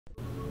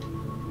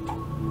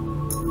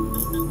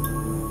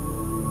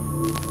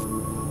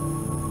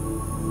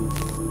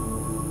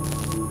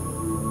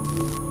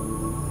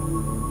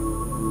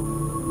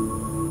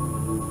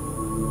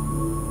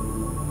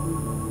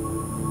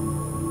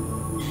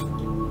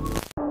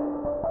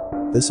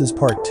This is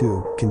part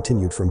 2,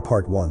 continued from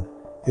part 1.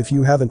 If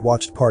you haven't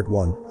watched part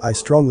 1, I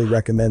strongly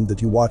recommend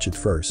that you watch it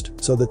first,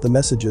 so that the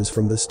messages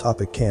from this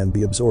topic can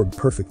be absorbed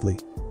perfectly.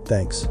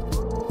 Thanks.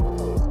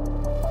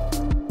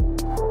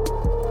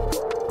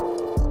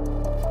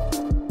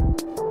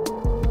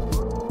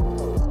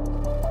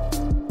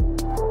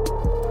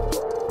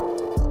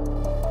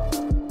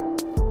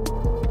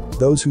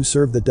 Those who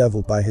serve the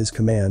devil by his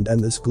command and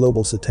this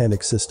global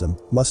satanic system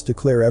must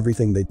declare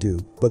everything they do,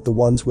 but the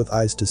ones with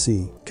eyes to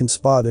see can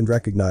spot and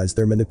recognize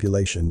their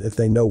manipulation if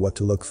they know what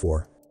to look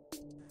for.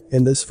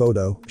 In this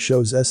photo,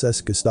 shows SS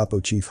Gestapo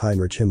Chief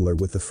Heinrich Himmler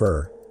with the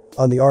fur.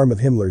 On the arm of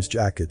Himmler's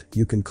jacket,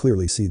 you can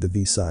clearly see the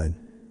V sign.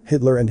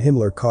 Hitler and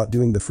Himmler caught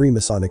doing the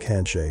Freemasonic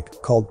handshake,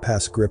 called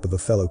pass grip of a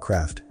fellow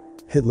craft.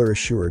 Hitler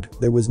assured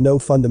there was no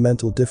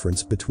fundamental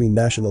difference between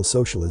National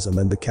Socialism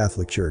and the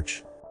Catholic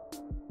Church.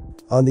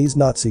 On these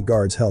Nazi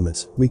guards'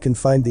 helmets, we can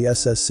find the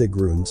SS SIG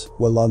runes,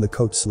 while on the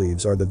coat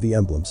sleeves are the V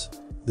emblems.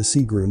 The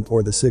SIG rune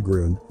or the SIG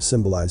rune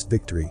symbolized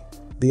victory.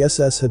 The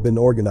SS had been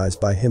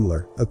organized by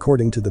Himmler,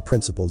 according to the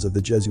principles of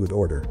the Jesuit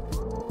order.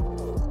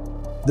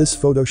 This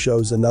photo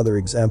shows another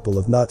example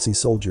of Nazi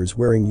soldiers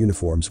wearing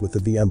uniforms with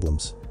the V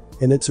emblems.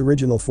 In its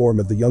original form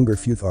of the Younger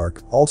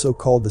Futhark, also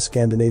called the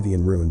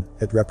Scandinavian rune,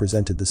 it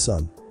represented the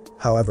sun.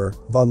 However,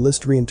 von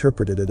List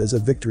reinterpreted it as a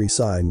victory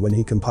sign when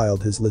he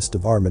compiled his list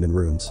of Armanen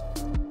runes.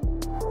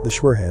 The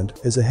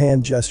Schwerhand is a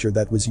hand gesture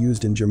that was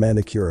used in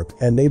Germanic Europe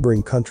and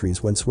neighboring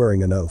countries when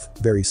swearing an oath,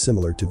 very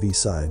similar to V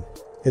sign.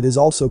 It is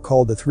also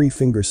called the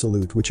three-finger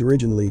salute, which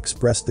originally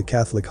expressed the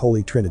Catholic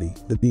Holy Trinity,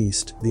 the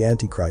Beast, the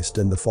Antichrist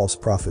and the False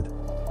Prophet.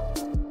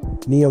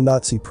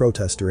 Neo-Nazi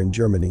protester in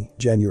Germany,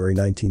 January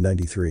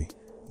 1993.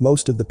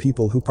 Most of the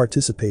people who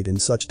participate in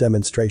such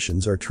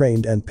demonstrations are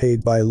trained and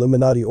paid by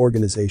Illuminati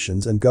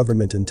organizations and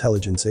government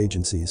intelligence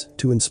agencies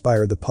to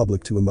inspire the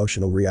public to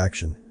emotional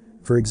reaction.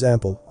 For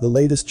example, the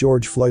latest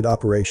George Floyd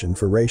operation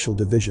for racial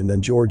division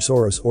and George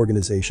Soros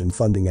organization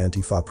funding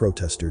Antifa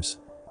protesters.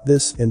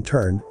 This, in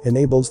turn,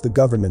 enables the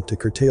government to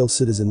curtail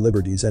citizen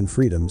liberties and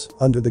freedoms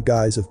under the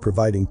guise of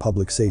providing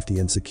public safety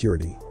and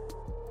security.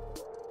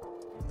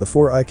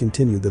 Before I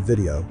continue the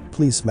video,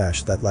 please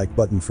smash that like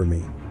button for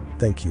me.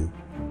 Thank you.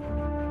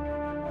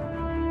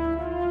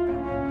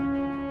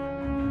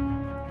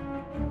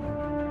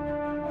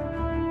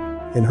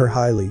 In her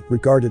highly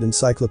regarded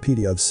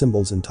encyclopedia of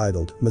symbols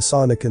entitled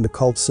Masonic and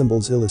Occult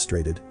Symbols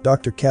Illustrated,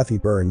 Dr. Kathy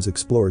Burns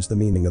explores the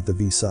meaning of the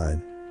V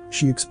sign.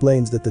 She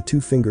explains that the two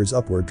fingers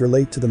upward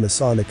relate to the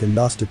Masonic and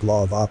Gnostic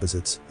law of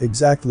opposites,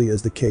 exactly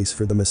as the case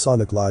for the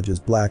Masonic lodge's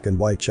black and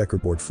white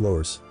checkerboard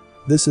floors.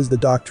 This is the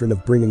doctrine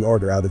of bringing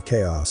order out of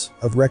chaos,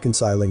 of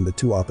reconciling the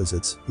two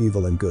opposites,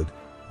 evil and good.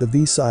 The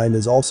V sign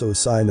is also a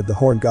sign of the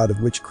horn god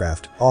of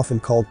witchcraft, often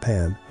called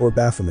Pan, or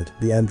Baphomet,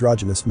 the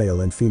androgynous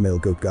male and female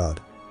goat god.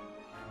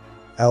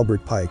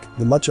 Albert Pike,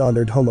 the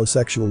much-honored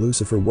homosexual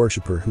Lucifer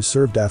worshipper who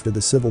served after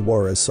the Civil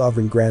War as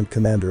Sovereign Grand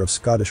Commander of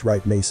Scottish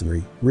Rite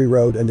Masonry,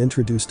 rewrote and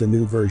introduced a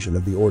new version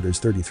of the Order's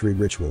 33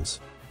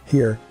 rituals.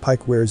 Here,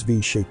 Pike wears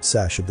V-shaped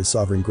sash of the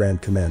Sovereign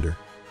Grand Commander.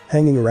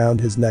 Hanging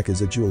around his neck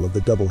is a jewel of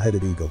the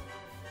double-headed eagle.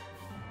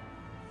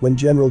 When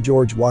General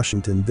George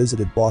Washington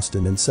visited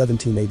Boston in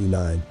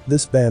 1789,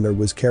 this banner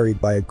was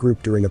carried by a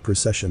group during a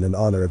procession in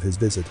honor of his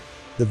visit.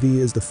 The V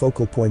is the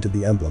focal point of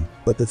the emblem,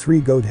 but the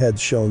three goat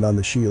heads shown on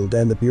the shield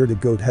and the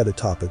bearded goat head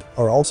atop it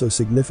are also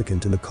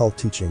significant in occult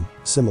teaching,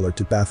 similar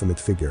to Baphomet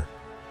figure.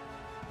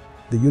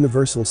 The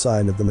universal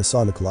sign of the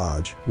Masonic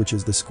Lodge, which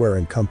is the square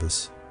and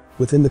compass.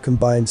 Within the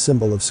combined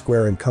symbol of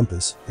square and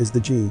compass is the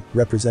G,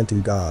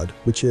 representing God,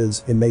 which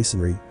is, in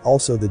Masonry,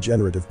 also the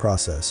generative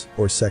process,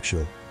 or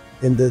sexual.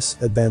 In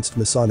this advanced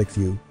Masonic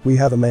view, we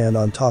have a man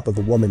on top of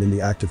a woman in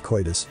the act of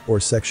coitus, or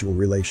sexual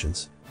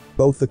relations.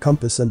 Both the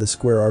compass and the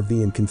square are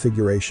V in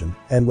configuration,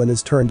 and when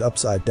is turned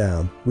upside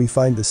down, we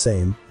find the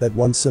same, that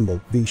one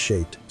symbol,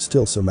 V-shaped,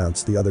 still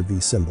surmounts the other V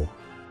symbol.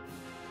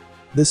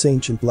 This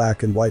ancient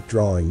black and white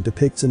drawing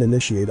depicts an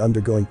initiate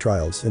undergoing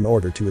trials in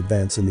order to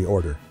advance in the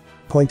order.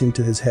 Pointing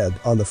to his head,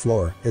 on the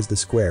floor, is the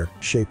square,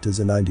 shaped as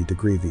a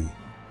 90-degree V.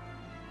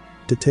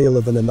 Detail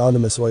of an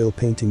anonymous oil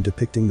painting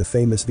depicting the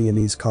famous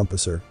Viennese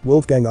composer,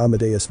 Wolfgang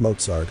Amadeus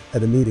Mozart,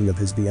 at a meeting of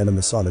his Vienna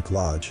Masonic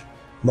Lodge.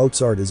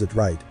 Mozart is at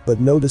right, but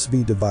notice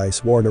V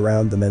device worn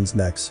around the men's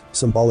necks,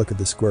 symbolic of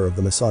the square of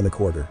the Masonic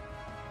order.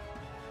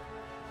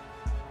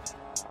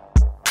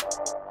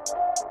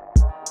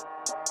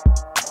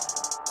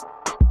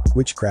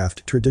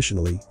 Witchcraft,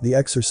 traditionally, the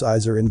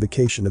exercise or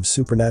invocation of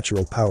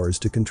supernatural powers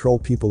to control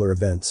people or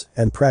events,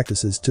 and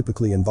practices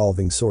typically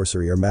involving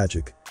sorcery or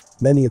magic.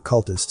 Many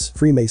occultists,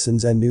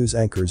 Freemasons and news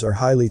anchors are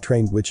highly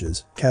trained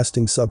witches,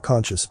 casting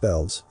subconscious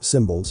spells,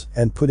 symbols,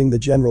 and putting the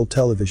general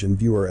television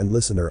viewer and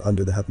listener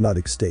under the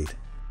hypnotic state.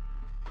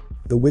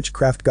 The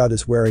witchcraft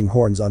goddess wearing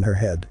horns on her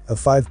head, a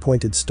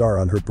 5-pointed star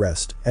on her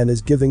breast, and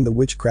is giving the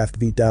witchcraft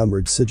V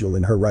downward sigil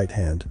in her right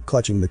hand,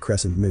 clutching the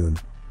crescent moon.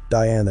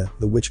 Diana,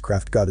 the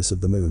witchcraft goddess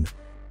of the moon.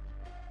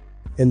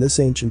 In this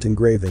ancient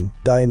engraving,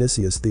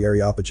 Dionysius the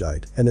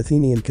Areopagite, an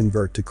Athenian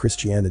convert to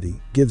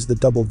Christianity, gives the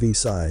double V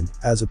sign,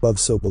 as above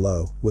so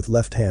below, with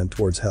left hand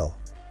towards hell.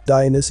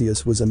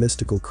 Dionysius was a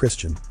mystical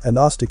Christian, a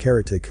Gnostic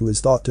heretic who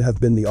is thought to have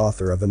been the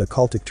author of an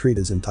occultic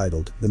treatise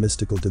entitled The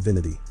Mystical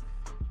Divinity.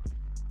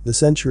 The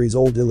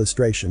centuries-old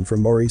illustration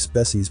from Maurice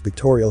Bessie's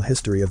pictorial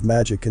History of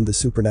Magic and the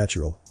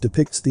Supernatural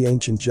depicts the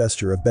ancient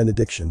gesture of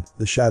benediction,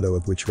 the shadow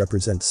of which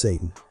represents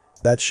Satan.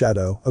 That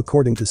shadow,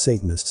 according to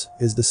Satanists,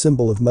 is the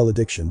symbol of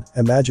malediction,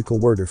 a magical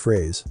word or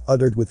phrase,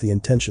 uttered with the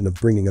intention of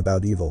bringing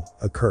about evil,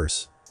 a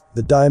curse.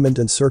 The diamond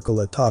and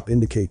circle at top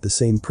indicate the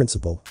same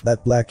principle,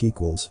 that black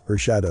equals, or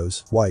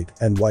shadows, white,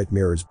 and white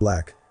mirrors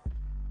black.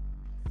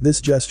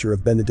 This gesture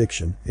of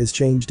benediction is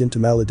changed into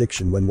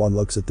malediction when one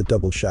looks at the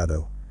double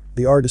shadow.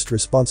 The artist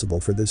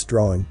responsible for this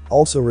drawing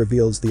also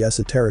reveals the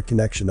esoteric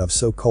connection of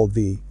so-called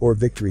V, or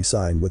victory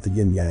sign, with the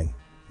yin-yang.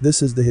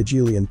 This is the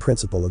Hegelian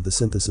principle of the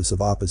synthesis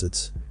of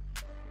opposites.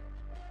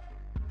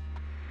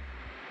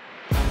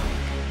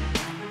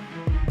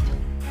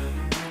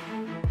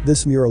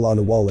 This mural on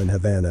a wall in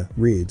Havana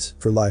reads,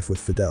 "For Life with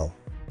Fidel."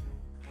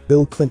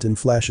 Bill Clinton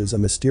flashes a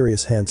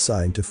mysterious hand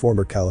sign to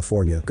former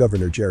California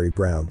Governor Jerry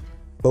Brown.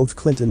 Both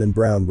Clinton and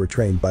Brown were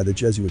trained by the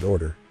Jesuit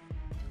order.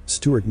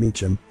 Stuart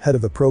Meacham, head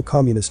of a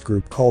pro-communist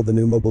group called the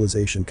New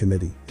Mobilization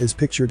Committee, is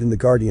pictured in the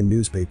Guardian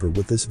newspaper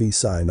with this V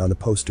sign on a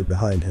poster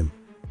behind him.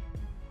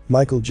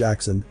 Michael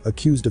Jackson,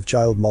 accused of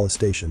child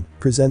molestation,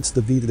 presents the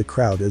V to the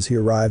crowd as he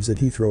arrives at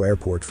Heathrow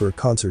Airport for a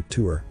concert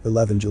tour,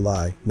 11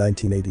 July,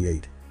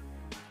 1988.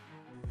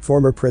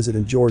 Former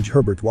President George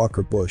Herbert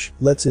Walker Bush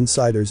lets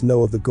insiders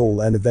know of the goal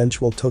and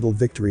eventual total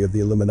victory of the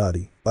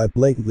Illuminati by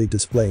blatantly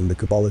displaying the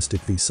Kabbalistic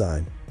V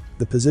sign.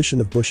 The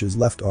position of Bush's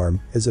left arm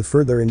is a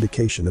further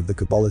indication of the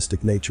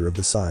Kabbalistic nature of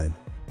the sign.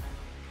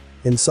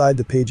 Inside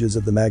the pages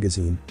of the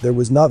magazine, there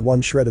was not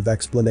one shred of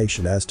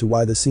explanation as to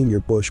why the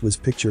senior Bush was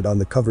pictured on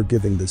the cover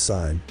giving this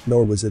sign,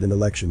 nor was it an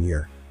election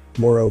year.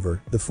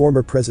 Moreover, the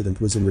former president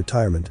was in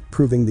retirement,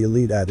 proving the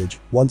elite adage,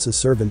 once a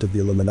servant of the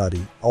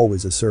Illuminati,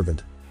 always a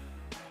servant.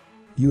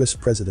 U.S.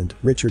 President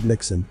Richard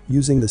Nixon,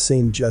 using the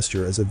same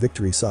gesture as a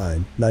victory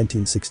sign,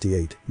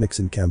 1968,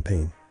 Nixon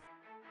campaign.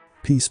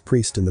 Peace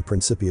Priest in the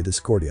Principia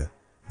Discordia.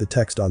 The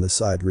text on the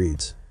side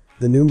reads,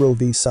 "The numeral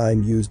V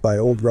sign used by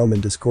old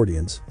Roman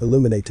Discordians,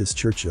 Illuminatus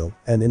Churchill,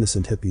 and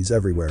innocent hippies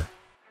everywhere."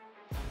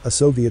 A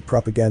Soviet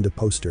propaganda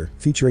poster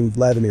featuring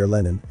Vladimir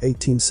Lenin,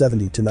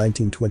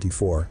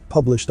 1870-1924,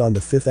 published on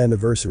the 5th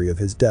anniversary of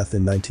his death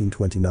in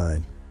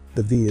 1929.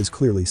 The V is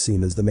clearly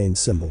seen as the main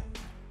symbol.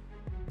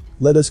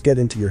 "Let us get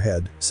into your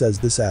head," says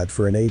this ad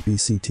for an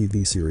ABC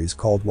TV series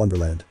called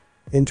Wonderland.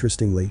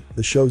 Interestingly,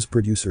 the show's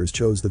producers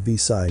chose the V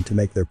sign to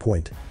make their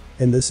point.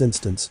 In this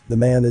instance, the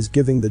man is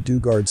giving the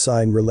Dugard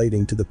sign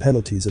relating to the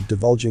penalties of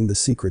divulging the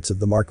secrets of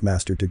the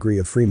Markmaster degree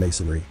of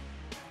Freemasonry.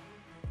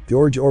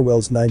 George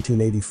Orwell's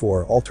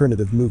 1984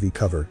 alternative movie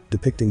cover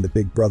depicting the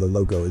Big Brother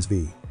logo as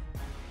V.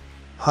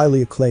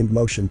 Highly acclaimed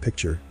motion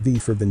picture, V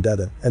for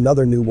Vendetta,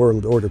 another New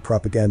World Order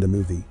propaganda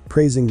movie,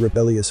 praising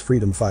rebellious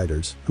freedom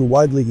fighters who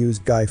widely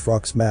used Guy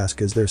Fawkes'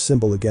 mask as their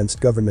symbol against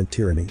government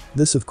tyranny.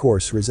 This of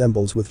course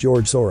resembles with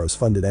George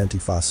Soros-funded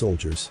Antifa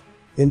soldiers.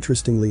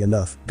 Interestingly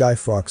enough, Guy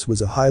Fawkes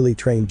was a highly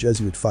trained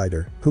Jesuit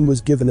fighter whom was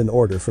given an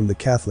order from the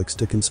Catholics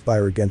to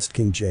conspire against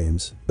King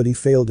James, but he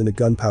failed in a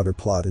gunpowder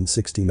plot in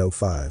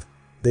 1605.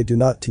 They do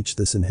not teach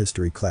this in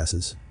history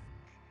classes.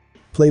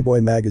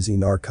 Playboy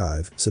magazine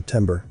archive,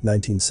 September,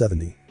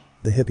 1970.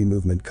 The hippie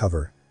movement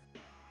cover.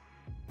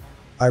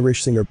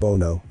 Irish singer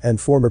Bono and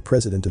former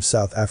president of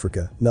South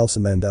Africa,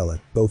 Nelson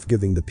Mandela, both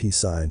giving the peace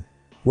sign.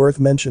 Worth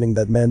mentioning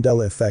that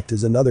Mandela Effect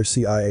is another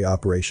CIA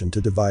operation to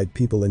divide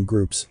people in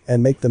groups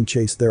and make them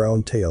chase their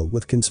own tail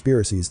with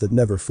conspiracies that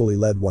never fully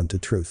led one to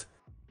truth.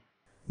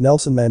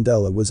 Nelson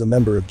Mandela was a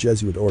member of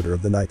Jesuit Order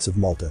of the Knights of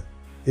Malta.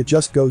 It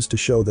just goes to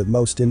show that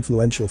most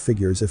influential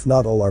figures, if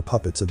not all, are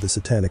puppets of the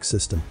satanic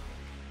system.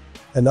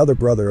 Another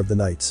brother of the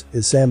Knights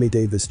is Sammy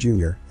Davis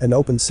Jr., an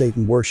open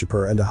Satan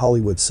worshipper and a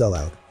Hollywood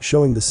sellout,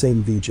 showing the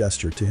same V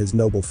gesture to his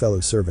noble fellow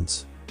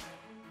servants.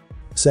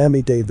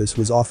 Sammy Davis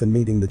was often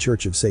meeting the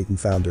Church of Satan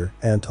founder,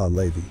 Anton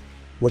LaVey.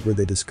 What were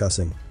they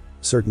discussing?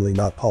 Certainly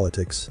not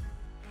politics.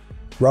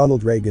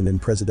 Ronald Reagan in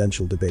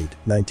presidential debate,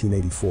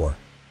 1984.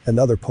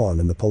 Another pawn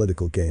in the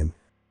political game.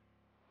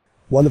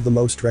 One of the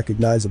most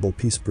recognizable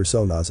peace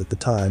personas at the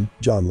time,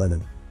 John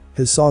Lennon.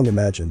 His song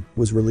Imagine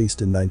was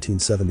released in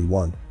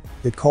 1971.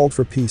 It called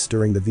for peace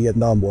during the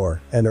Vietnam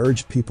War and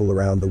urged people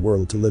around the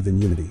world to live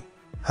in unity.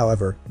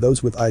 However,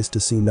 those with eyes to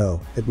see know,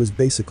 it was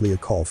basically a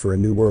call for a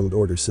new world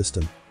order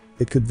system.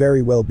 It could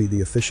very well be the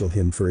official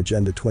hymn for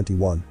Agenda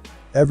 21.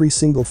 Every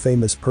single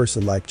famous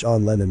person like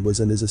John Lennon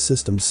was and is a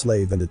system's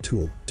slave and a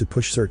tool to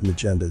push certain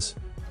agendas.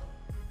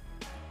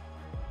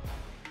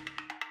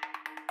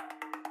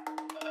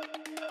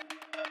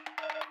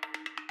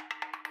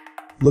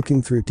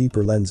 Looking through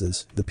deeper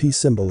lenses, the peace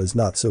symbol is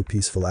not so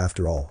peaceful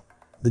after all.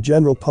 The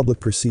general public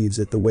perceives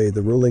it the way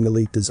the ruling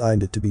elite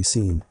designed it to be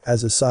seen,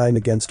 as a sign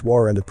against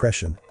war and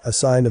oppression, a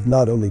sign of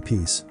not only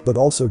peace, but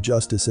also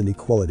justice and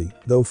equality,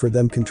 though for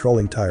them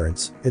controlling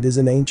tyrants, it is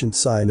an ancient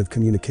sign of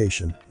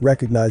communication,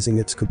 recognizing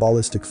its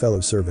Kabbalistic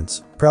fellow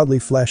servants, proudly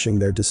flashing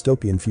their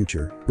dystopian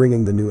future,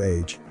 bringing the new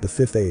age, the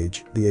fifth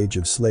age, the age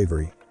of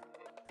slavery.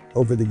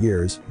 Over the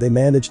years, they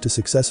managed to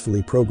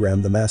successfully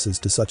program the masses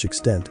to such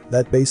extent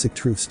that basic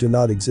truths do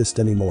not exist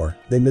anymore.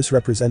 They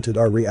misrepresented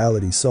our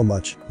reality so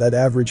much that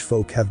average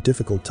folk have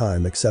difficult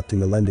time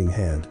accepting a lending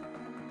hand.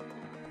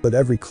 But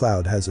every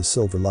cloud has a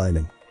silver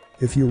lining.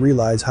 If you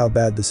realize how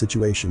bad the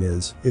situation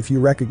is, if you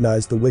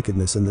recognize the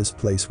wickedness in this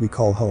place we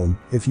call home,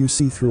 if you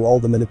see through all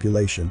the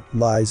manipulation,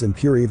 lies and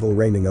pure evil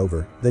reigning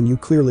over, then you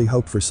clearly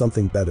hope for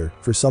something better,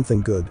 for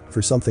something good,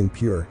 for something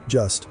pure,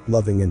 just,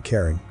 loving and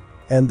caring.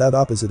 And that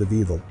opposite of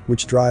evil,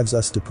 which drives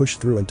us to push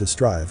through and to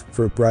strive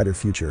for a brighter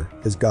future,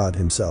 is God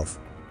Himself.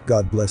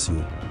 God bless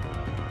you.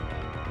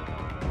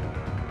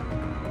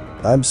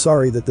 I'm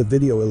sorry that the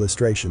video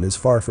illustration is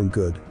far from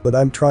good, but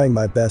I'm trying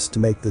my best to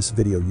make this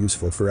video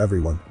useful for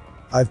everyone.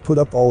 I've put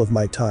up all of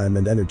my time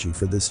and energy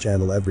for this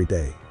channel every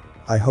day.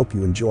 I hope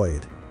you enjoy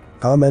it.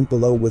 Comment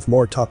below with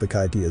more topic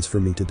ideas for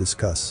me to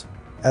discuss.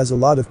 As a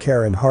lot of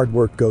care and hard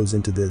work goes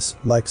into this,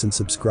 likes and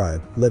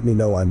subscribe, let me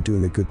know I'm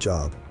doing a good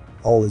job.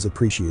 All is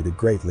appreciated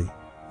greatly.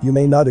 You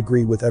may not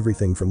agree with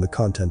everything from the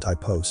content I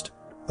post.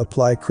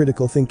 Apply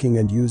critical thinking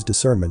and use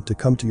discernment to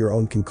come to your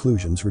own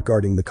conclusions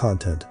regarding the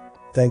content.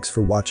 Thanks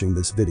for watching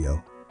this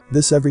video.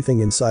 This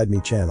Everything Inside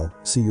Me channel,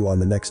 see you on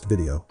the next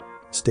video.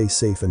 Stay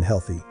safe and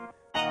healthy.